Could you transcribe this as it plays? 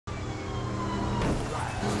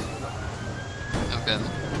Okay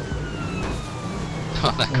then.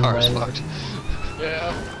 Oh, that car is fucked.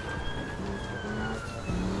 Yeah.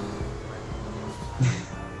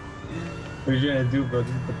 What are you gonna do, bro?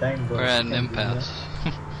 This is the bang, bro. We're at an impasse.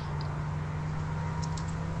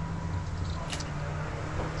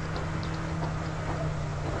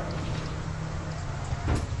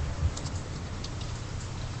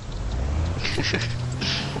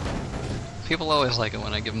 People always like it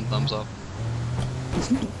when I give them thumbs up.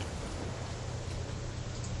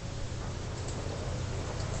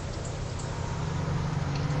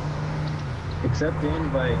 Accept the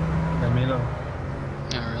invite, Camilo.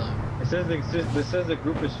 Yeah, really. It says the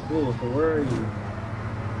group is full, so where are you?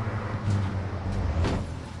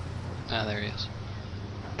 Ah, there he is.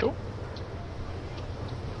 Cool.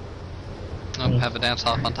 Oh, have a dance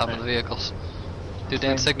off on top of the vehicles. Do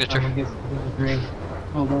dance signature. I'm gonna get some drink.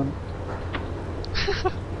 Hold on.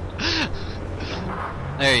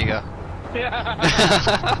 There you go. Yeah.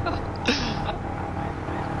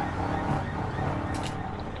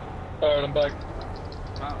 Alright, I'm back.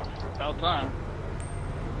 Wow, about time.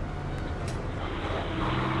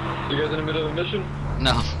 You guys in the middle of the mission?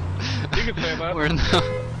 No. You can say that. We're in the...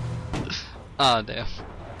 Oh, damn.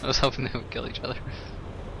 I was hoping they would kill each other.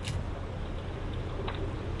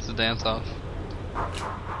 It's a dance off.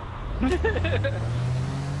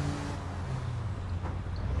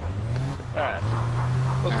 Alright.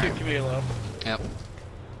 Let's get Camilo. Yep.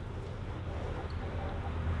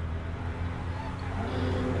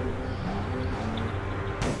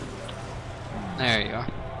 There you are.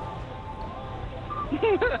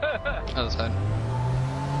 Other side.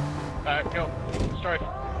 Alright, go. Strife.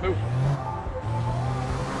 Move.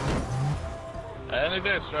 Any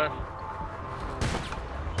day, Strife.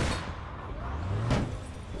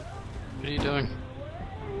 What are you doing?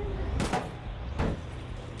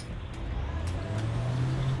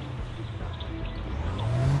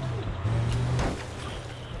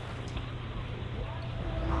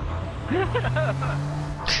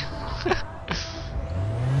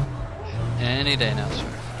 Any day now, sir.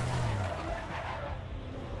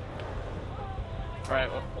 Alright,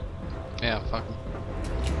 well. Yeah, fuck him.